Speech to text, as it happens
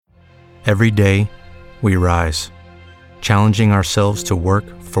Every day, we rise, challenging ourselves to work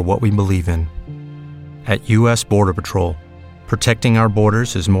for what we believe in. At U.S. Border Patrol, protecting our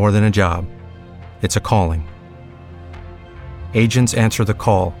borders is more than a job. It's a calling. Agents answer the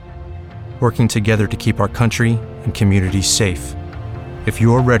call, working together to keep our country and communities safe. If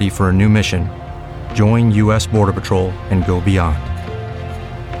you're ready for a new mission, join U.S. Border Patrol and go beyond.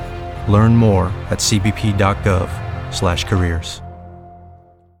 Learn more at cbp.gov/careers.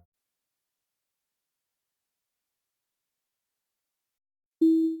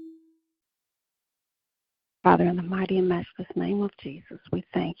 Father, in the mighty and matchless name of Jesus, we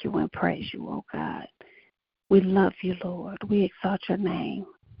thank you and praise you, oh God. We love you, Lord. We exalt your name.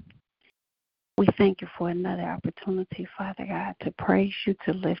 We thank you for another opportunity, Father God, to praise you,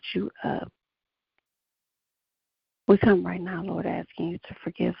 to lift you up. We come right now, Lord, asking you to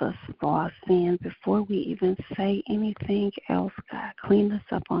forgive us for our sins before we even say anything else, God. Clean us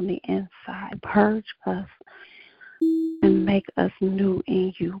up on the inside. Purge us and make us new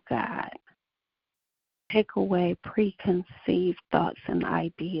in you, God. Take away preconceived thoughts and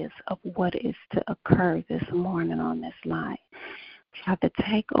ideas of what is to occur this morning on this line. Father,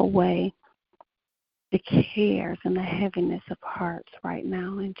 take away the cares and the heaviness of hearts right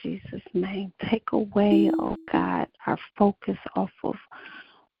now in Jesus' name. Take away, oh God, our focus off of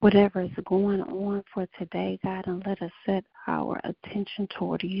whatever is going on for today, God, and let us set our attention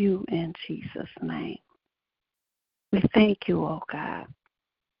toward you in Jesus' name. We thank you, oh God,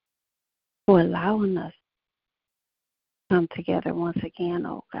 for allowing us come together once again,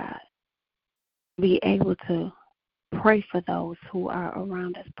 oh God. Be able to pray for those who are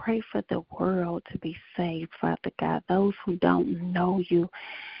around us. Pray for the world to be saved, Father God. Those who don't know you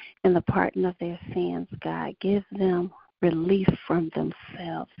and the pardon of their sins, God. Give them relief from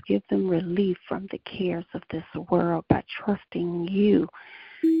themselves. Give them relief from the cares of this world by trusting you.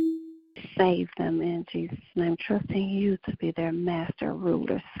 Save them in Jesus' name. Trusting you to be their master,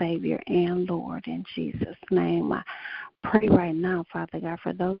 ruler, savior, and Lord in Jesus' name. I pray right now, Father God,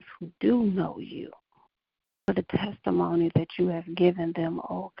 for those who do know you, for the testimony that you have given them,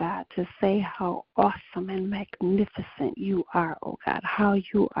 oh God, to say how awesome and magnificent you are, oh God, how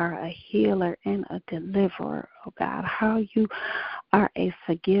you are a healer and a deliverer, oh God, how you are a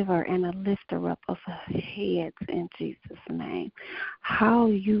forgiver and a lifter up of heads in Jesus' name, how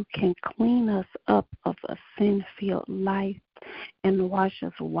you can clean us up of a sin-filled life and wash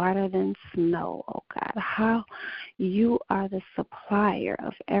us whiter than snow, oh God, how you are the supplier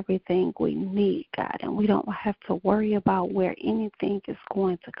of everything we need, God, and we don't have to worry about where anything is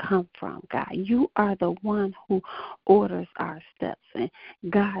going to come from, God. You are the one who orders our steps and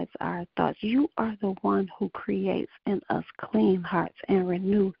guides our thoughts. You are the one who creates in us clean hearts and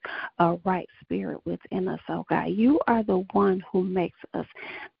renews a right spirit within us, oh God. You are the one who makes us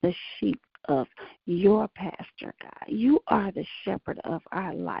the sheep of your pasture, God. You are the shepherd of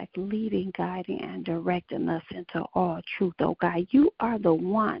our life, leading, guiding, and directing us into all truth, oh God. You are the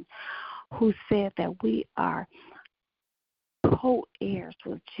one who said that we are co-heirs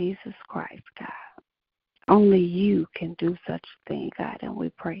with Jesus Christ, God. Only you can do such a thing, God, and we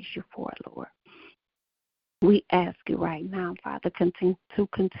praise you for it, Lord. We ask you right now, Father, to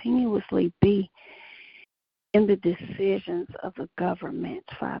continuously be in the decisions of the government,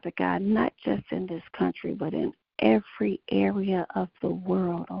 Father God, not just in this country, but in every area of the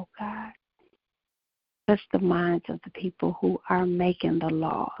world, oh God. Touch the minds of the people who are making the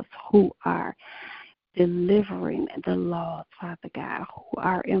laws, who are delivering the laws, Father God, who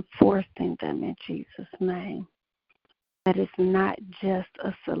are enforcing them in Jesus' name. That it's not just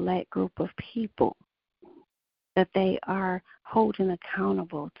a select group of people, that they are holding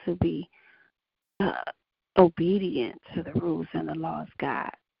accountable to be obedient to the rules and the laws, God,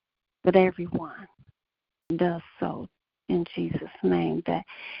 but everyone does so in Jesus' name, that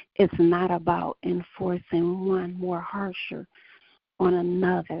it's not about enforcing one more harsher on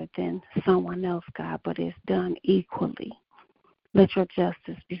another than someone else, God, but it's done equally. Let your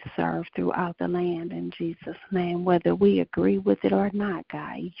justice be served throughout the land in Jesus' name, whether we agree with it or not,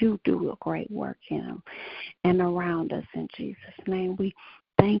 God. You do a great work in them and around us in Jesus' name. We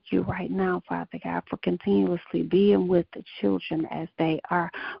thank you right now, Father God, for continuously being with the children as they are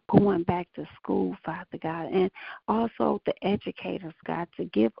going back to school, Father God, and also the educators, God, to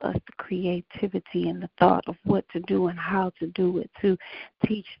give us the creativity and the thought of what to do and how to do it to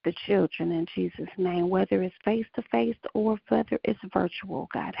teach the children in Jesus' name, whether it's face-to-face or whether it's virtual,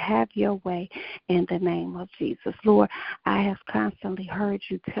 God. Have your way in the name of Jesus. Lord, I have constantly heard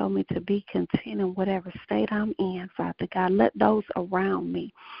you tell me to be content in whatever state I'm in, Father God. Let those around me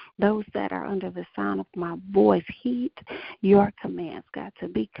Those that are under the sound of my voice, heed your commands, God, to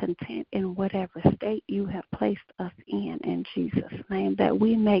be content in whatever state you have placed us in Jesus' name, that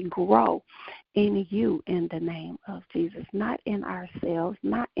we may grow in you in the name of Jesus, not in ourselves,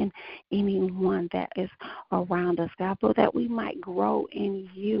 not in anyone that is around us, God, but that we might grow in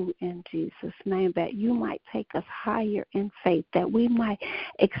you in Jesus' name, that you might take us higher in faith, that we might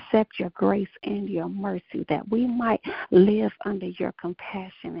accept your grace and your mercy, that we might live under your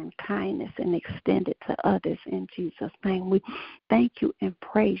compassion and kindness and extend it to others in Jesus' name. We thank you and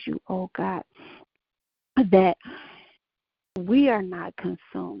praise you, oh God, that we are not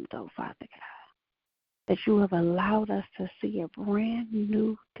consumed, oh Father God, that you have allowed us to see a brand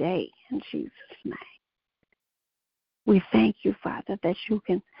new day in Jesus' name. We thank you, Father, that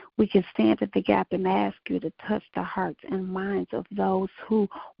we can stand at the gap and ask you to touch the hearts and minds of those who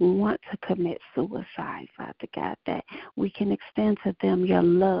want to commit suicide, Father God, that we can extend to them your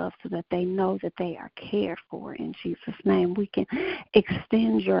love so that they know that they are cared for in Jesus' name. We can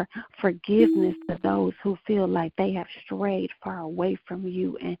extend your forgiveness to those who feel like they have strayed far away from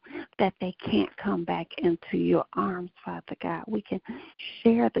you and that they can't come back into your arms, Father God. We can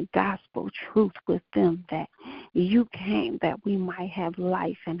share the gospel truth with them that you came that we might have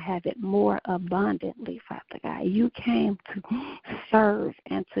life and have it more abundantly, Father God. You came to serve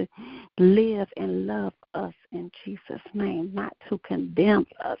and to live and love us in Jesus' name, not to condemn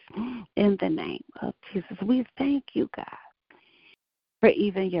us in the name of Jesus. We thank you, God, for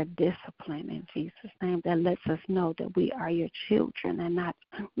even your discipline in Jesus' name that lets us know that we are your children and not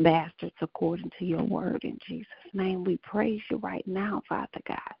bastards according to your word in Jesus' name. We praise you right now, Father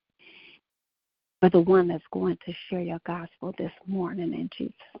God, for the one that's going to share your gospel this morning in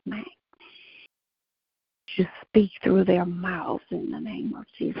Jesus' name. Just speak through their mouths in the name of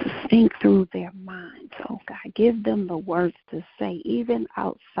Jesus. Think through their minds, oh God. Give them the words to say, even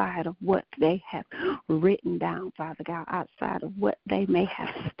outside of what they have written down, Father God, outside of what they may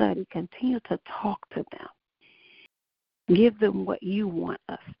have studied. Continue to talk to them. Give them what you want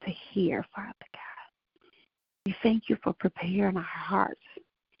us to hear, Father God. We thank you for preparing our hearts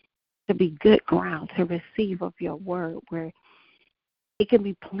to be good ground to receive of your word, where it can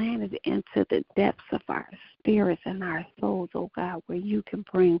be planted into the depths of our spirits and our souls, oh God, where you can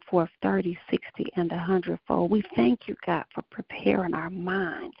bring forth 30, 60, and 100-fold. We thank you, God, for preparing our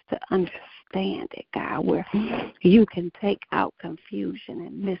minds to understand it, God, where you can take out confusion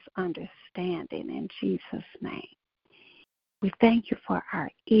and misunderstanding in Jesus' name. We thank you for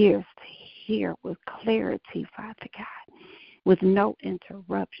our ears to hear with clarity, Father God, with no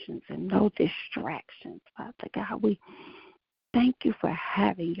interruptions and no distractions, Father God. We thank you for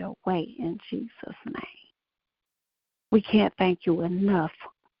having your way in Jesus' name. We can't thank you enough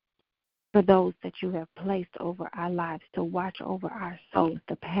for those that you have placed over our lives to watch over our souls,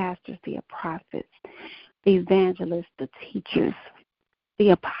 the pastors, the prophets, the evangelists, the teachers, the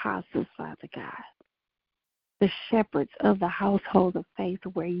apostles, Father God, the shepherds of the household of faith,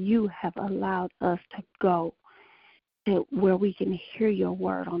 where you have allowed us to go, to where we can hear your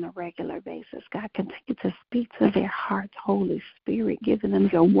word on a regular basis. God, continue to speak to their hearts, Holy Spirit, giving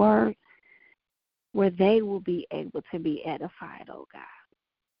them your word where they will be able to be edified, oh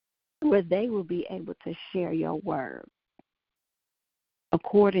God, where they will be able to share your word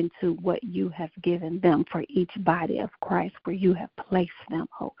according to what you have given them for each body of Christ, where you have placed them,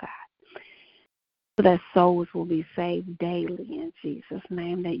 oh God, so that souls will be saved daily in Jesus'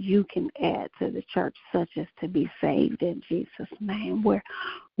 name, that you can add to the church such as to be saved in Jesus' name, where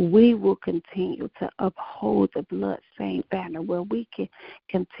we will continue to uphold the blood-stained banner, where we can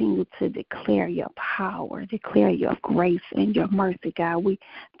continue to declare your power, declare your grace and your mercy, God. We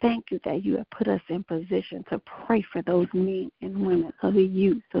thank you that you have put us in position to pray for those men and women of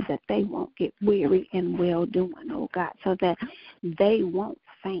you so that they won't get weary in well-doing, oh God, so that they won't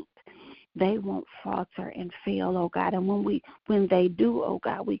faint. They won't falter and fail, oh God. And when they do, oh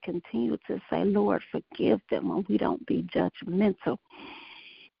God, we continue to say, Lord, forgive them when we don't be judgmental,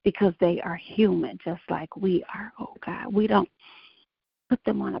 because they are human just like we are, oh God. We don't put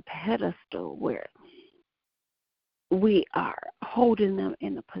them on a pedestal where we are holding them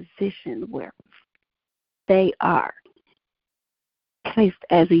in a position where they are placed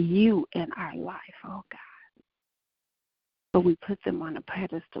as you in our life, oh God. But we put them on a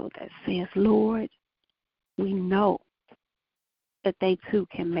pedestal that says, Lord, we know that they too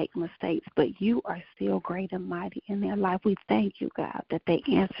can make mistakes, but you are still great and mighty in their life. We thank you, God, that they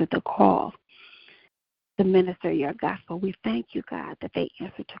answered the call to minister your gospel. We thank you, God, that they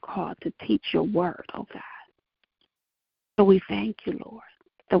answered the call to teach your word, oh God. So we thank you, Lord.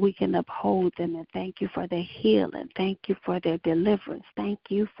 that we can uphold them, and thank you for their healing. Thank you for their deliverance. Thank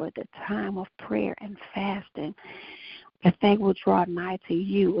you for the time of prayer and fasting, that they will draw nigh to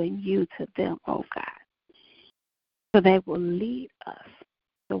you and you to them, oh God. So they will lead us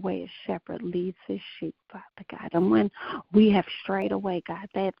the way a shepherd leads his sheep, Father God. And when we have strayed away, God,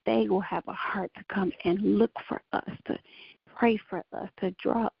 that they will have a heart to come and look for us, to pray for us, to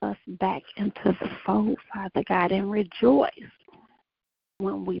draw us back into the fold, Father God, and rejoice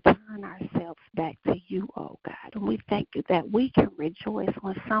when we turn ourselves back to you, oh God. And we thank you that we can rejoice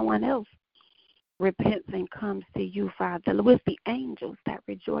when someone else repents and comes to you, Father, with the angels that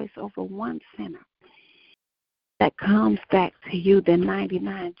rejoice over one sinner that comes back to you, the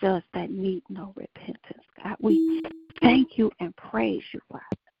 99 just that need no repentance. God, we thank you and praise you,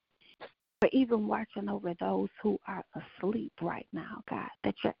 Father, for even watching over those who are asleep right now, God,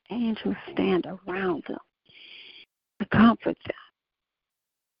 that your angels stand around them to comfort them,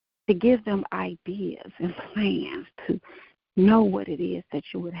 to give them ideas and plans, to know what it is that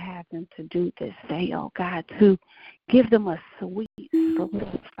you would have them to do this day, oh God, to give them a sweet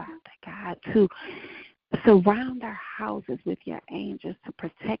sleep, Father God, to surround our houses with your angels to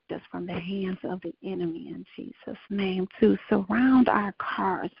protect us from the hands of the enemy in Jesus' name, to surround our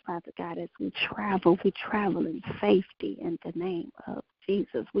cars, Father God, as we travel in safety in the name of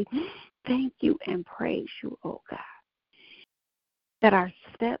Jesus. We thank you and praise you, oh God, that our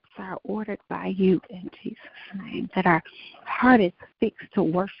steps are ordered by you in Jesus' name, that our heart is fixed to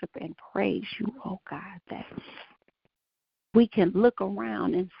worship and praise you, oh God, that we can look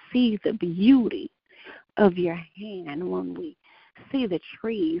around and see the beauty of your hand when we see the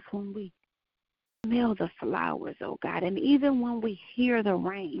trees, when we smell the flowers, oh God, and even when we hear the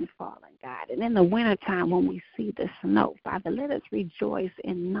rain falling, God, and in the wintertime when we see the snow, Father, let us rejoice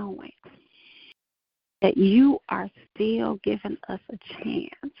in knowing that you are still giving us a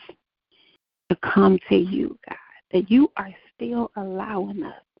chance to come to you, God, that you are still allowing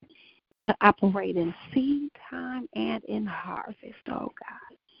us to operate in seed time and in harvest, oh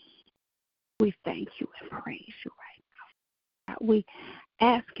God. We thank you and praise you right now. God, we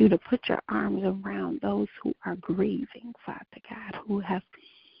ask you to put your arms around those who are grieving, Father God,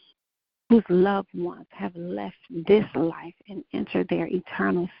 whose loved ones have left this life and entered their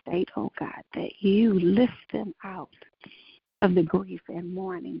eternal state, oh God, that you lift them out of the grief and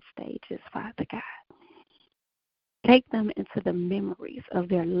mourning stages, Father God. Take them into the memories of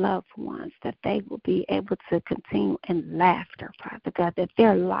their loved ones, that they will be able to continue in laughter, Father God, that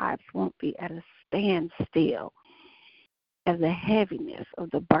their lives won't be at a standstill as the heaviness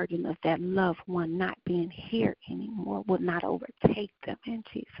of the burden of that loved one not being here anymore will not overtake them in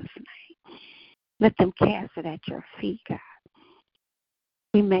Jesus' name. Let them cast it at your feet, God.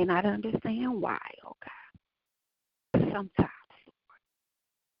 We may not understand why, oh God, but sometimes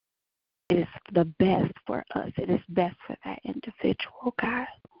it is the best for us. It is best for that individual, God.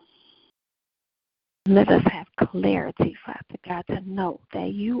 Let us have clarity, Father God, to know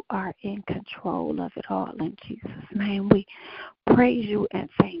that you are in control of it all in Jesus' name. We praise you and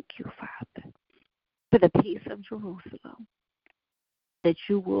thank you, Father, for the peace of Jerusalem, that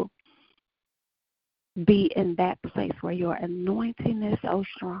you will be in that place where your anointing is so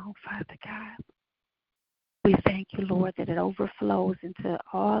strong, Father God. We thank you, Lord, that it overflows into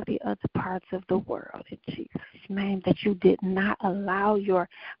all the other parts of the world in Jesus' name, that you did not allow your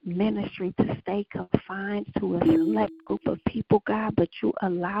ministry to stay confined to a select group of people, God, but you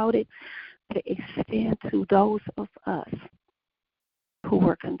allowed it to extend to those of us who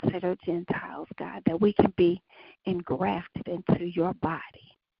were considered Gentiles, God, that we can be engrafted into your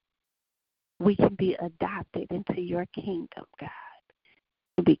body. We can be adopted into your kingdom, God,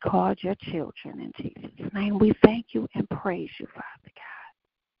 to be called your children in Jesus' name. We thank you and praise you, Father God,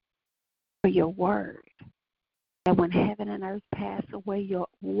 for your word, that when heaven and earth pass away, your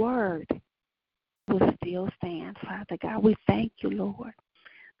word will still stand, Father God. We thank you, Lord,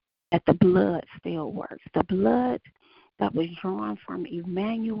 that the blood still works. The blood that was drawn from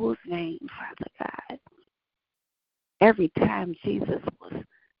Emmanuel's vein, Father God. Every time Jesus was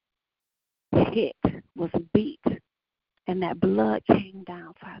hit, was beat, and that blood came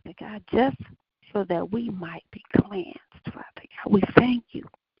down, Father God, just so that we might be cleansed, Father God. We thank you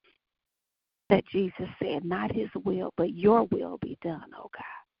that Jesus said, not his will, but your will be done, oh God.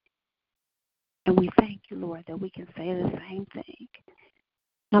 And we thank you, Lord, that we can say the same thing.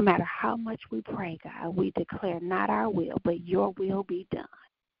 No matter how much we pray, God, we declare not our will, but your will be done.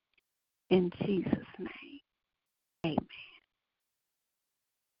 In Jesus' name, amen.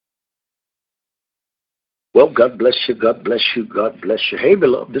 Well, God bless you, God bless you, God bless you. Hey,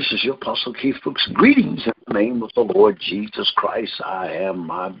 beloved, this is your Apostle Keith Brooks. Greetings and name of the Lord Jesus Christ, I am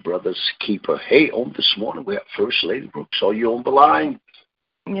my brother's keeper. Hey, on this morning we have First Lady Brooks. Are you on the line?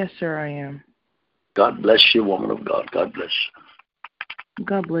 Yes, sir, I am. God bless you, woman of God. God bless you.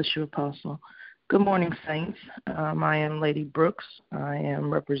 God bless you, Apostle. Good morning, saints. I am Lady Brooks. I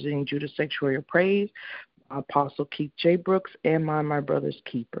am representing Judah Sanctuary of Praise, Apostle Keith J. Brooks, and my brother's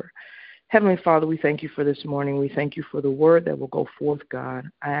keeper. Heavenly Father, we thank you for this morning. We thank you for the word that will go forth,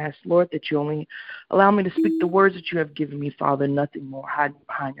 God. I ask, Lord, that you only allow me to speak the words that you have given me, Father, nothing more. Hide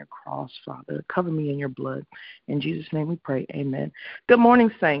behind your cross, Father. Cover me in your blood. In Jesus' name we pray, amen. Good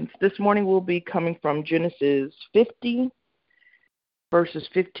morning, saints. This morning we'll be coming from Genesis 50, verses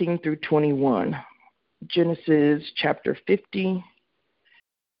 15 through 21. Genesis chapter 50,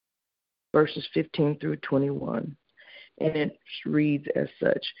 verses 15 through 21. And it reads as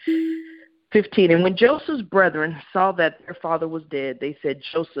such. 15, and when Joseph's brethren saw that their father was dead, they said,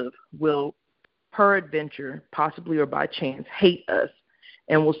 Joseph will peradventure, possibly or by chance, hate us,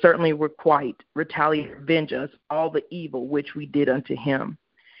 and will certainly retaliate, avenge us, all the evil which we did unto him.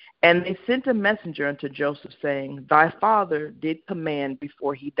 And they sent a messenger unto Joseph, saying, Thy father did command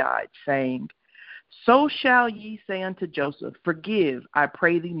before he died, saying, So shall ye say unto Joseph, Forgive, I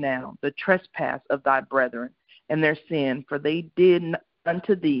pray thee now, the trespass of thy brethren, and their sin, for they did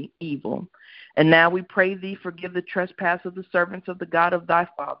unto thee evil. And now we pray thee, forgive the trespass of the servants of the God of thy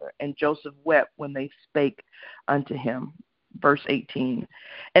father. And Joseph wept when they spake unto him. Verse 18.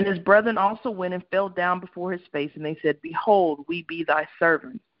 And his brethren also went and fell down before his face, and they said, Behold, we be thy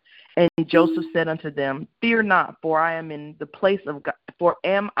servants. And Joseph said unto them, Fear not, for I am in the place of God, for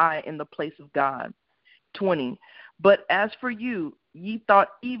am I in the place of God. 20. But as for you, ye thought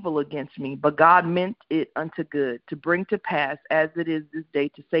evil against me, but God meant it unto good, to bring to pass, as it is this day,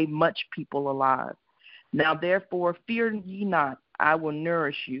 to save much people alive. Now therefore fear ye not, I will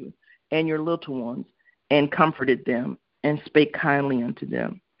nourish you and your little ones, and comforted them, and spake kindly unto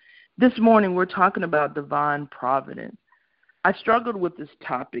them. This morning we're talking about divine providence. I struggled with this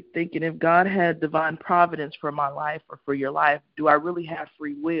topic, thinking if God had divine providence for my life or for your life, do I really have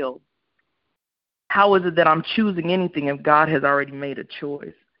free will? How is it that I'm choosing anything if God has already made a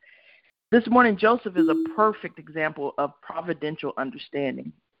choice? This morning, Joseph is a perfect example of providential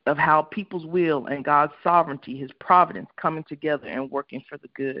understanding of how people's will and God's sovereignty, his providence, coming together and working for the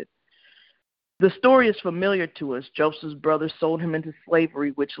good. The story is familiar to us. Joseph's brothers sold him into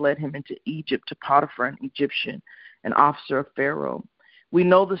slavery, which led him into Egypt to Potiphar, an Egyptian, an officer of Pharaoh. We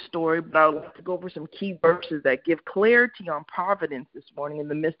know the story, but I would like to go over some key verses that give clarity on providence this morning in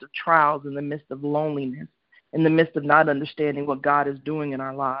the midst of trials, in the midst of loneliness, in the midst of not understanding what God is doing in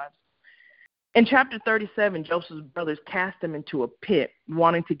our lives. In chapter 37, Joseph's brothers cast him into a pit,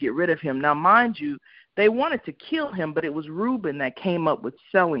 wanting to get rid of him. Now, mind you, they wanted to kill him, but it was Reuben that came up with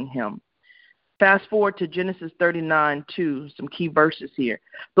selling him. Fast forward to Genesis 39:2, some key verses here.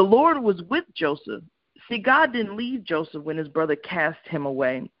 The Lord was with Joseph. See, God didn't leave Joseph when his brother cast him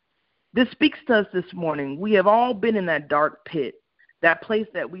away. This speaks to us this morning. We have all been in that dark pit, that place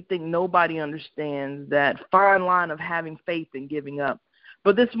that we think nobody understands, that fine line of having faith and giving up.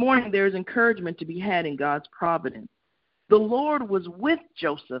 But this morning there is encouragement to be had in God's providence. The Lord was with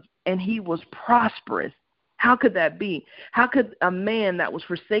Joseph, and he was prosperous. How could that be? How could a man that was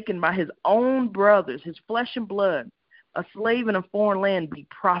forsaken by his own brothers, his flesh and blood, a slave in a foreign land, be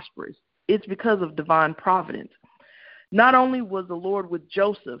prosperous? It's because of divine providence. Not only was the Lord with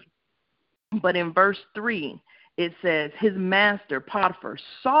Joseph, but in verse 3, it says, his master, Potiphar,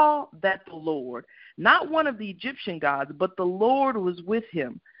 saw that the Lord, not one of the Egyptian gods, but the Lord was with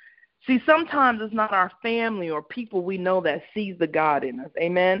him. See, sometimes it's not our family or people we know that sees the God in us.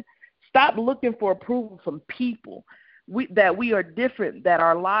 Amen? Stop looking for approval from people. That we are different, that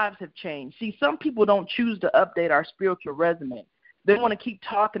our lives have changed. See, some people don't choose to update our spiritual resume. They want to keep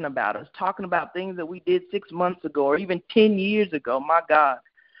talking about us, talking about things that we did 6 months ago or even 10 years ago. My God.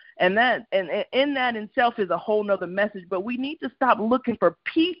 And in that itself is a whole nother message. But we need to stop looking for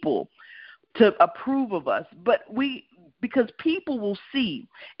people to approve of us. Because people will see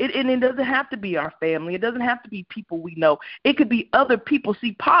it, and it doesn't have to be our family. It doesn't have to be people we know. It could be other people.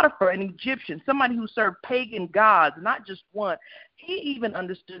 See, Potiphar, an Egyptian, somebody who served pagan gods, not just one. He even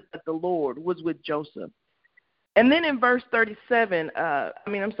understood that the Lord was with Joseph. And then in chapter 37,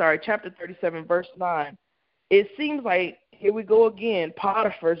 verse 9, it seems like, here we go again,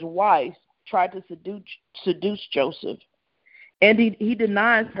 Potiphar's wife tried to seduce Joseph. And he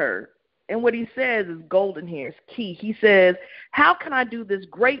denies her. And what he says is golden here. It's key. He says, how can I do this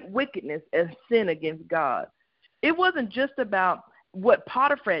great wickedness and sin against God? It wasn't just about what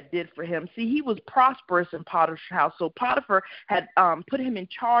Potiphar did for him. See, he was prosperous in Potiphar's house, so Potiphar had put him in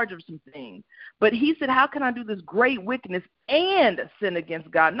charge of some things. But he said, how can I do this great wickedness and sin against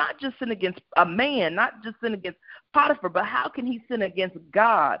God? Not just sin against a man, not just sin against Potiphar, but how can he sin against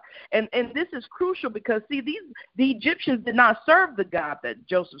God? And this is crucial because, see, the Egyptians did not serve the God that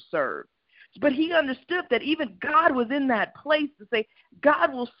Joseph served. But he understood that even God was in that place to say,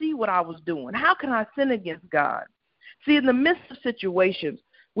 God will see what I was doing. How can I sin against God? See, in the midst of situations,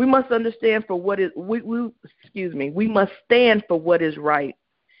 we must understand for what is we must stand for what is right.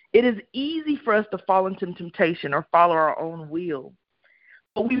 It is easy for us to fall into temptation or follow our own will.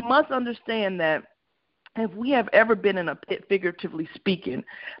 But we must understand that if we have ever been in a pit, figuratively speaking,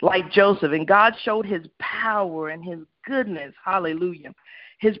 like Joseph, and God showed his power and his goodness, hallelujah,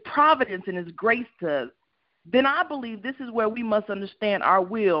 his providence and his grace to us, then I believe this is where we must understand our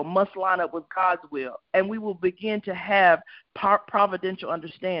will must line up with God's will, and we will begin to have providential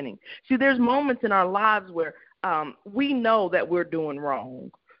understanding. See, there's moments in our lives where we know that we're doing wrong.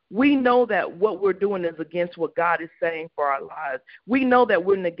 We know that what we're doing is against what God is saying for our lives. We know that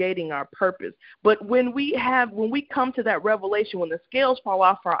we're negating our purpose. But when we come to that revelation, when the scales fall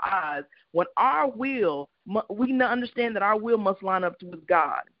off our eyes, when we understand that our will must line up with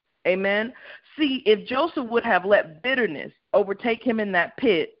God. Amen. See, if Joseph would have let bitterness overtake him in that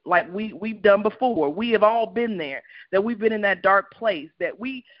pit, like we've done before, we have all been there, that we've been in that dark place, that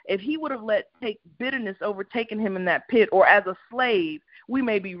if he would have let bitterness overtaken him in that pit, or as a slave, we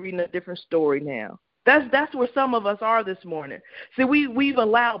may be reading a different story now. That's where some of us are this morning. See, we've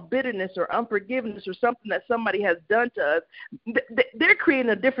allowed bitterness or unforgiveness or something that somebody has done to us. They're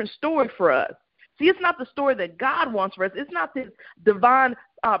creating a different story for us. See, it's not the story that God wants for us. It's not this divine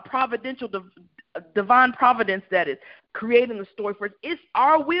providence that is creating the story for us. It's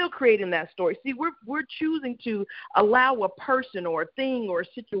our will creating that story. See, we're choosing to allow a person or a thing or a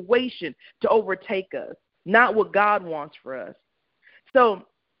situation to overtake us, not what God wants for us. So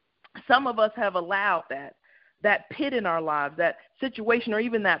some of us have allowed that pit in our lives, that situation, or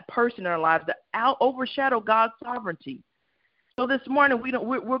even that person in our lives to overshadow God's sovereignty. So this morning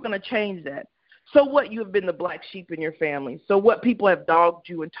we're going to change that. So what, you have been the black sheep in your family. So what, people have dogged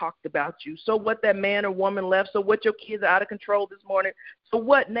you and talked about you. So what, that man or woman left. So what, your kids are out of control this morning. So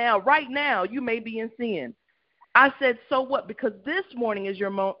what now? Right now, you may be in sin. I said, so what? Because this morning is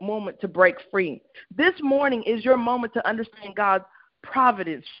your moment to break free. This morning is your moment to understand God's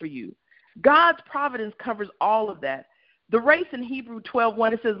providence for you. God's providence covers all of that. The race in Hebrews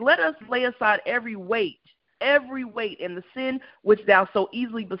 12:1, it says, let us lay aside every weight and the sin which thou so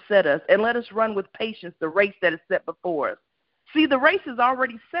easily beset us, and let us run with patience the race that is set before us. See, the race is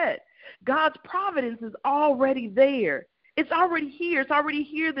already set. God's providence is already there. It's already here. It's already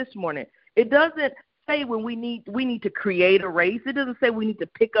here this morning. It doesn't say when we need to create a race. It doesn't say we need to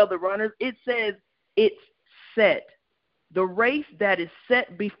pick other runners. It says it's set. The race that is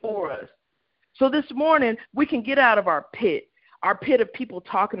set before us. So this morning, we can get out of our pit of people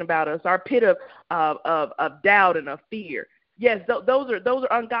talking about us, our pit of doubt and of fear. Yes, those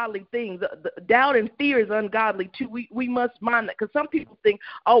are ungodly things. The doubt and fear is ungodly too. We must mind that, because some people think,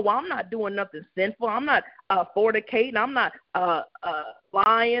 oh, well, I'm not doing nothing sinful. I'm not fornicating. I'm not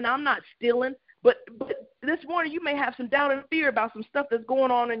lying. I'm not stealing. But this morning, you may have some doubt and fear about some stuff that's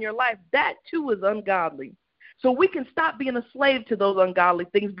going on in your life. That too is ungodly. So we can stop being a slave to those ungodly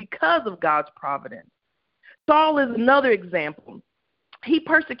things because of God's providence. Saul is another example. He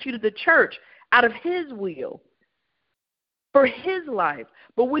persecuted the church out of his will for his life.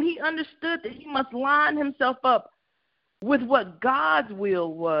 But when he understood that he must line himself up with what God's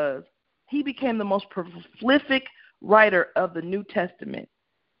will was, he became the most prolific writer of the New Testament.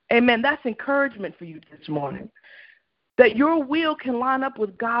 Amen. That's encouragement for you this morning, that your will can line up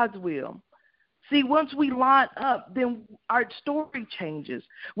with God's will. See, once we line up, then our story changes.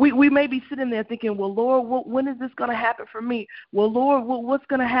 We may be sitting there thinking, well, Lord, when is this going to happen for me? Well, Lord, what's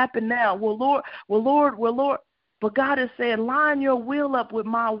going to happen now? Well, Lord. But God is saying, line your will up with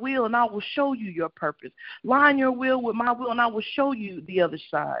my will, and I will show you your purpose. Line your will with my will, and I will show you the other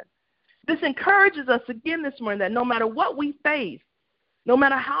side. This encourages us again this morning that no matter what we face, no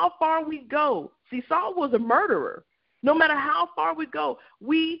matter how far we go, see, Saul was a murderer. No matter how far we go,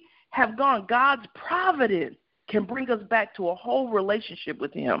 we have gone. God's providence can bring us back to a whole relationship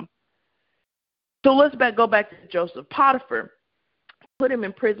with him. So let's go back to Joseph. Potiphar put him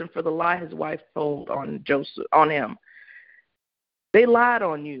in prison for the lie his wife told on him. They lied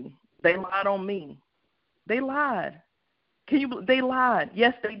on you. They lied on me. They lied. They lied.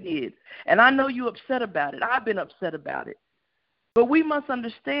 Yes, they did. And I know you're upset about it. I've been upset about it. But we must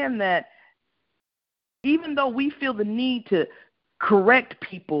understand that even though we feel the need to correct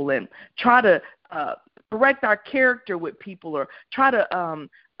people and try to correct our character with people or try to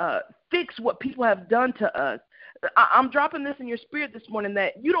fix what people have done to us. I'm dropping this in your spirit this morning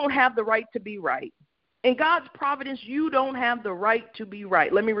that you don't have the right to be right. In God's providence, you don't have the right to be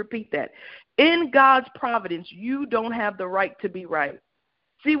right. Let me repeat that. In God's providence, you don't have the right to be right.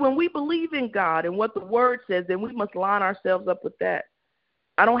 See, when we believe in God and what the Word says, then we must line ourselves up with that.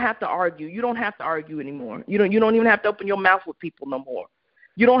 I don't have to argue. You don't have to argue anymore. You don't even have to open your mouth with people no more.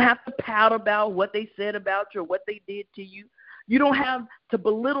 You don't have to pout about what they said about you or what they did to you. You don't have to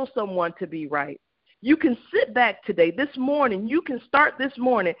belittle someone to be right. You can sit back today, this morning. You can start this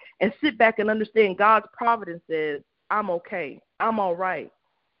morning and sit back and understand God's providence says, I'm okay. I'm all right.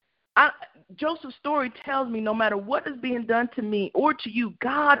 Joseph's story tells me no matter what is being done to me or to you,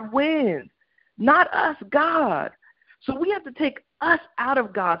 God wins. Not us, God. So we have to take us out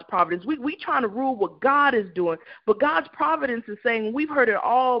of God's providence. We trying to rule what God is doing, but God's providence is saying, we've heard it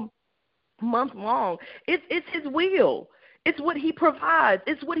all month long, it's his will. It's what he provides.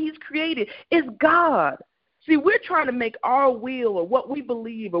 It's what he's created. It's God. See, we're trying to make our will or what we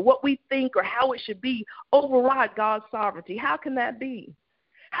believe or what we think or how it should be override God's sovereignty. How can that be?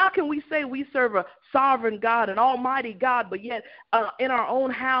 How can we say we serve a sovereign God, an almighty God, but yet in our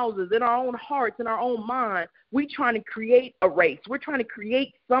own houses, in our own hearts, in our own mind, we're trying to create a race. We're trying to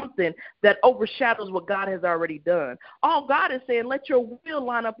create something that overshadows what God has already done. All God is saying, let your will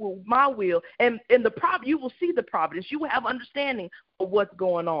line up with my will, and you will see the providence. You will have understanding of what's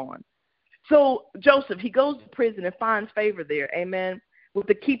going on. So Joseph, he goes to prison and finds favor there, amen, with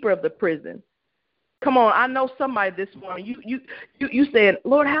the keeper of the prison. Come on, I know somebody this morning. You saying,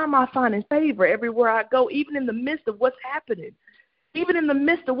 Lord, how am I finding favor everywhere I go, even in the midst of what's happening, even in the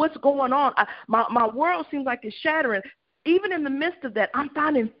midst of what's going on? My world seems like it's shattering. Even in the midst of that, I'm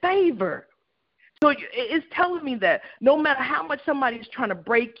finding favor. So it's telling me that no matter how much somebody's trying to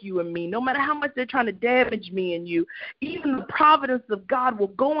break you and me, no matter how much they're trying to damage me and you, even the providence of God will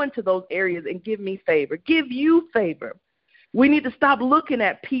go into those areas and give me favor, give you favor. We need to stop looking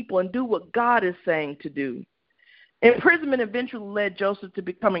at people and do what God is saying to do. Imprisonment eventually led Joseph to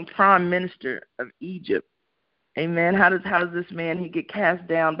becoming prime minister of Egypt. Amen. How does this man, he get cast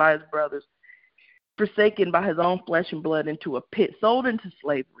down by his brothers, forsaken by his own flesh and blood into a pit, sold into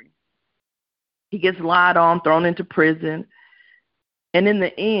slavery. He gets lied on, thrown into prison. And in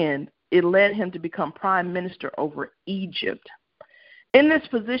the end, it led him to become prime minister over Egypt. In this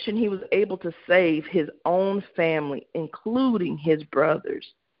position, he was able to save his own family, including his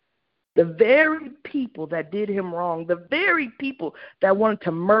brothers. The very people that did him wrong, the very people that wanted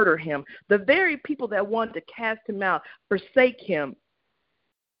to murder him, the very people that wanted to cast him out, forsake him,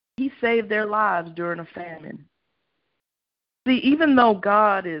 he saved their lives during a famine. See, even though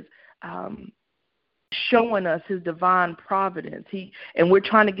God is showing us his divine providence, and we're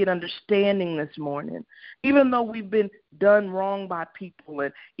trying to get understanding this morning, even though we've been done wrong by people,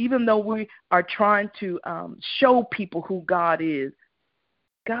 and even though we are trying to show people who God is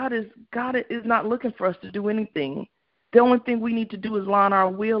not looking for us to do anything. The only thing we need to do is line our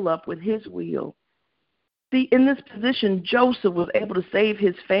will up with his will. See, in this position, Joseph was able to save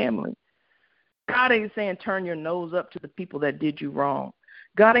his family. God ain't saying turn your nose up to the people that did you wrong.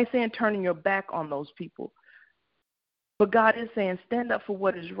 God ain't saying turning your back on those people. But God is saying stand up for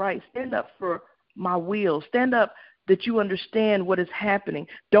what is right. Stand up for my will. Stand up that you understand what is happening.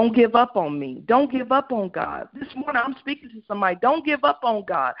 Don't give up on me. Don't give up on God. This morning I'm speaking to somebody. Don't give up on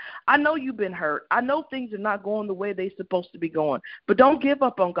God. I know you've been hurt. I know things are not going the way they're supposed to be going. But don't give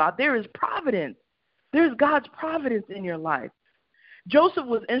up on God. There is providence. There's God's providence in your life. Joseph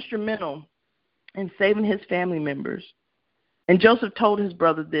was instrumental in saving his family members. And Joseph told his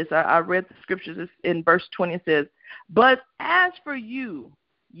brother this. I read the scriptures in verse 20. It says, but as for you,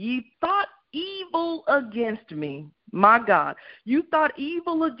 ye thought evil against me. My God, you thought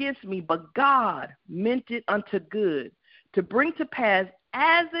evil against me, but God meant it unto good to bring to pass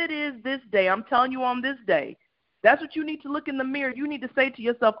as it is this day. I'm telling you, on this day. That's what you need to look in the mirror. You need to say to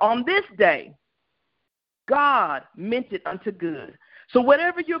yourself, on this day, God meant it unto good. So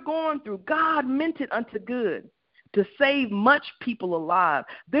whatever you're going through, God meant it unto good to save much people alive.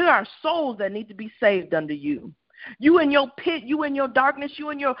 There are souls that need to be saved under you. You in your pit, you in your darkness,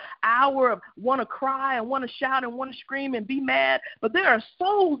 you in your hour of want to cry and want to shout and want to scream and be mad. But there are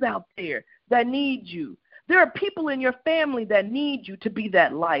souls out there that need you. There are people in your family that need you to be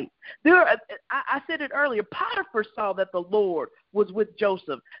that light. I said it earlier, Potiphar saw that the Lord was with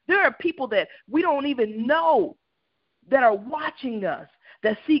Joseph. There are people that we don't even know that are watching us,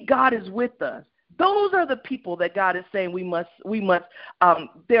 that see God is with us. Those are the people that God is saying we must.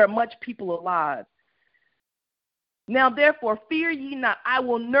 There are much people alive. Now, therefore, fear ye not. I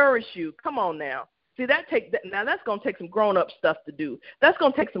will nourish you. Come on now. See, that's going to take some grown-up stuff to do. That's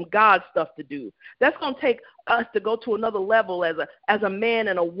going to take some God stuff to do. That's going to take us to go to another level as a man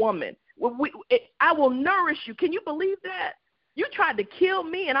and a woman. I will nourish you. Can you believe that? You tried to kill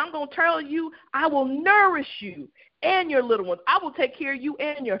me, and I'm going to tell you, I will nourish you and your little ones. I will take care of you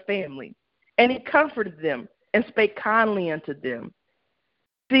and your family. And he comforted them and spake kindly unto them.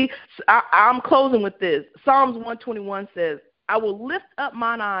 See, I'm closing with this. Psalms 121 says, I will lift up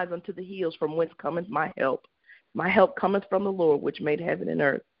mine eyes unto the hills from whence cometh my help. My help cometh from the Lord, which made heaven and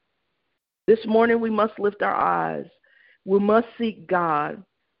earth. This morning we must lift our eyes. We must seek God.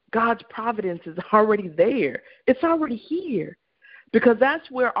 God's providence is already there. It's already here, because that's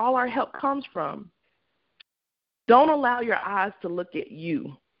where all our help comes from. Don't allow your eyes to look at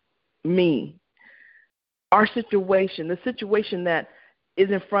you, me, our situation, the situation that is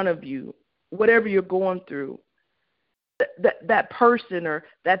in front of you, whatever you're going through. That person or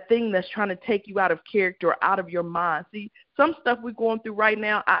that thing that's trying to take you out of character or out of your mind. See, some stuff we're going through right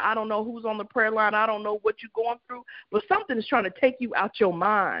now, I don't know who's on the prayer line. I don't know what you're going through, but something is trying to take you out your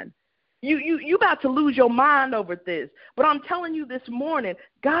mind. You about to lose your mind over this. But I'm telling you this morning,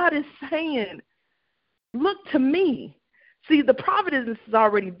 God is saying, look to me. See, the providence is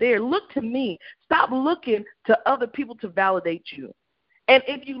already there. Look to me. Stop looking to other people to validate you. And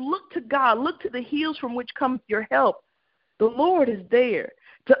if you look to God, look to the hills from which comes your help. The Lord is there.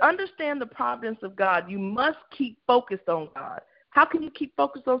 To understand the providence of God, you must keep focused on God. How can you keep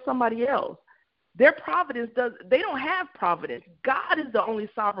focused on somebody else? Their providence they don't have providence. God is the only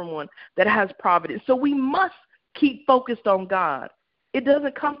sovereign one that has providence. So we must keep focused on God. It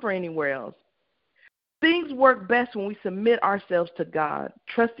doesn't come from anywhere else. Things work best when we submit ourselves to God,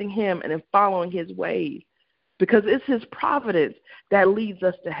 trusting him and in following his ways. Because it's his providence that leads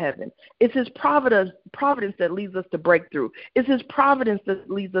us to heaven. It's his providence that leads us to breakthrough. It's his providence that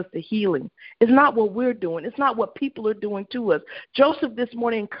leads us to healing. It's not what we're doing. It's not what people are doing to us. Joseph this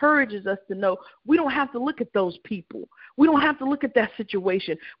morning encourages us to know we don't have to look at those people. We don't have to look at that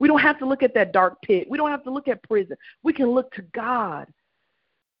situation. We don't have to look at that dark pit. We don't have to look at prison. We can look to God.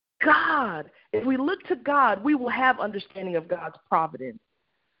 God. If we look to God, we will have understanding of God's providence.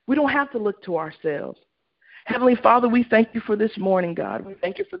 We don't have to look to ourselves. Heavenly Father, we thank you for this morning, God. We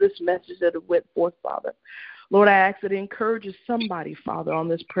thank you for this message that went forth, Father. Lord, I ask that it encourages somebody, Father, on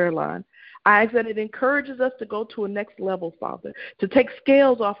this prayer line. I ask that it encourages us to go to a next level, Father, to take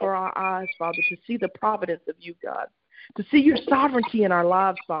scales off of our eyes, Father, to see the providence of you, God, to see your sovereignty in our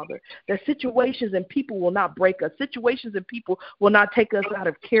lives, Father, that situations and people will not break us. Situations and people will not take us out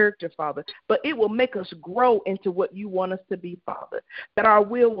of character, Father, but it will make us grow into what you want us to be, Father, that our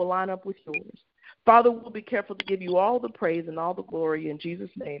will line up with yours. Father, we'll be careful to give you all the praise and all the glory. In Jesus'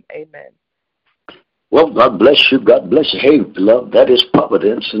 name, amen. Well, God bless you. God bless you. Hey, beloved, that is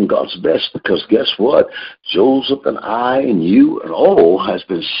providence and God's best, because guess what? Joseph and I and you and all has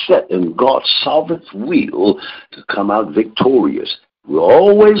been set in God's sovereign will to come out victorious. We're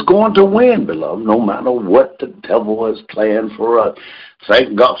always going to win, beloved, no matter what the devil has planned for us.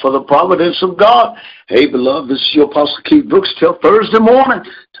 Thank God for the providence of God. Hey, beloved, this is your Apostle Keith Brooks till Thursday morning.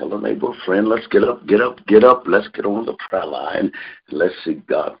 Tell a neighbor, friend, let's get up. Let's get on the prayer line. And let's seek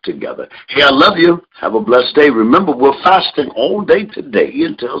God together. Hey, I love you. Have a blessed day. Remember, we're fasting all day today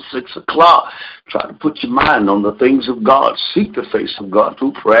until 6 o'clock. Try to put your mind on the things of God. Seek the face of God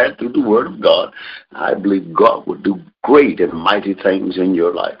through prayer, through the word of God. I believe God will do great and mighty things in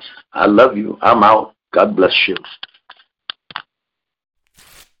your life. I love you. I'm out. God bless you.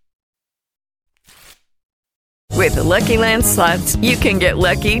 With the Lucky Land Slots, you can get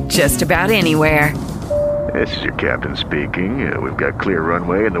lucky just about anywhere. This is your captain speaking. We've got clear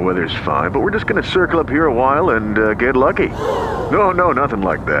runway and the weather's fine, but we're just going to circle up here a while and get lucky. No, nothing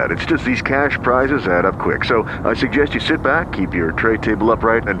like that. It's just these cash prizes add up quick. So I suggest you sit back, keep your tray table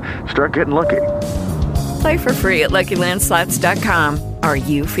upright, and start getting lucky. Play for free at LuckyLandSlots.com. Are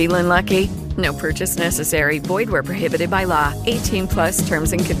you feeling lucky? No purchase necessary. Void where prohibited by law. 18+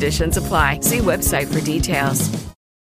 terms and conditions apply. See website for details.